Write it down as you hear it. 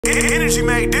Energy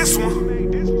made this one.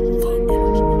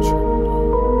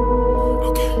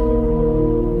 Okay.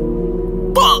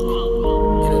 Fuck.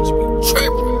 Energy be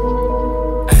tripping.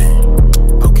 Ay.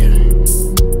 Okay.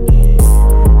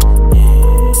 Yeah.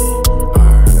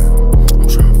 Alright.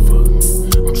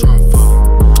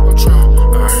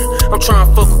 I'm trying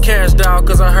to fuck with Cash Dog,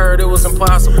 cause I heard it was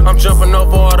impossible. I'm jumping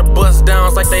over all the bust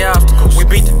downs like they obstacles. We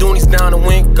beat the Doonies down and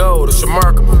went gold. It's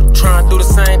remarkable. Trying to do the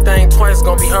same thing twice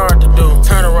gonna be hard to do.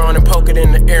 Turn around and poke it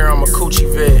in the air, I'm a Coochie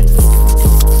vet.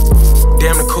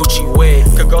 Damn, the Coochie wet.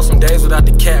 Could go some days without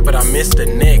the cat, but I missed the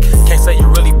neck. Can't say you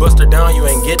really bust her down, you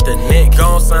ain't get the neck.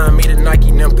 Gon' sign me to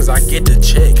Nike them, cause I get the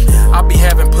check. I be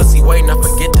having pussy waiting, I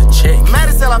forget the check. Mad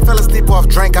as hell, I fell asleep off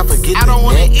drink, I forget the I don't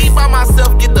wanna eat by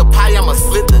myself, get the pie, I'ma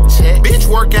split the check. Bitch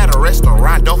work at a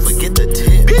restaurant, don't forget the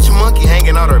tip. Bitch monkey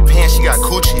hanging out her pants, she got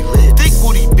Coochie lit. Thick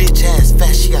booty bitch ass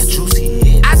fat, she got juicy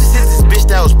hips. I just hit this bitch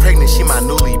that was pregnant, she my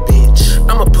newly bitch.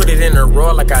 I'ma put it in her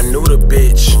raw like I knew the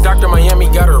bitch. Dr. Miami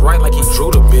got her right like he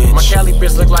drew the bitch. My Cali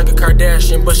bitch look like a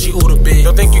Kardashian, but she ooh the bitch.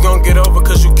 Don't think you gon' get over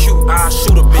cause you cute, I'll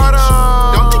shoot a bitch. Hold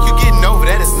on. Don't think you getting over,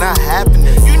 that is not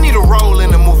happening. You need a role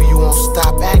in the movie, you won't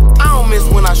stop acting. I don't miss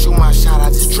when I shoot my shot, I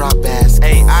just drop ass.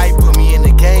 AI put me in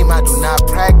the game, I do not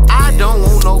practice. I don't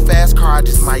want no fast car, I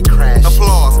just might crash.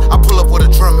 Applause, I pull up with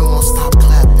a drum and won't stop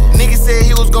clapping. Nigga said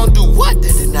he was gonna do what?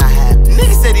 That did not happen.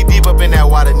 Nigga said he deep up in that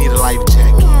water, need a life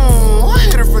jacket. I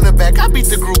hit her from the back, I beat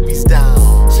the groupies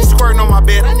down. She squirting on my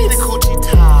bed, I need a Coochie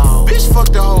towel. Bitch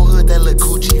fuck the whole hood, that little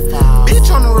Coochie foul.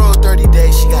 Bitch on the road 30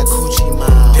 days, she got Coochie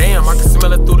miles. Damn, I can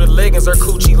smell it through the leggings, her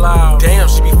Coochie loud. Damn,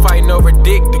 she be fighting over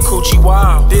dick, the Coochie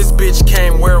wild. This bitch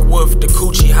came werewolf, the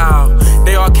Coochie howl.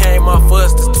 They all came off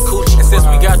us, this the Coochie. And since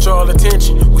we got y'all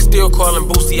attention, we still calling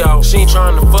Boosie out. She ain't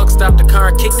trying to fuck, stop the car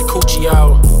and kick the Coochie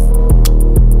out.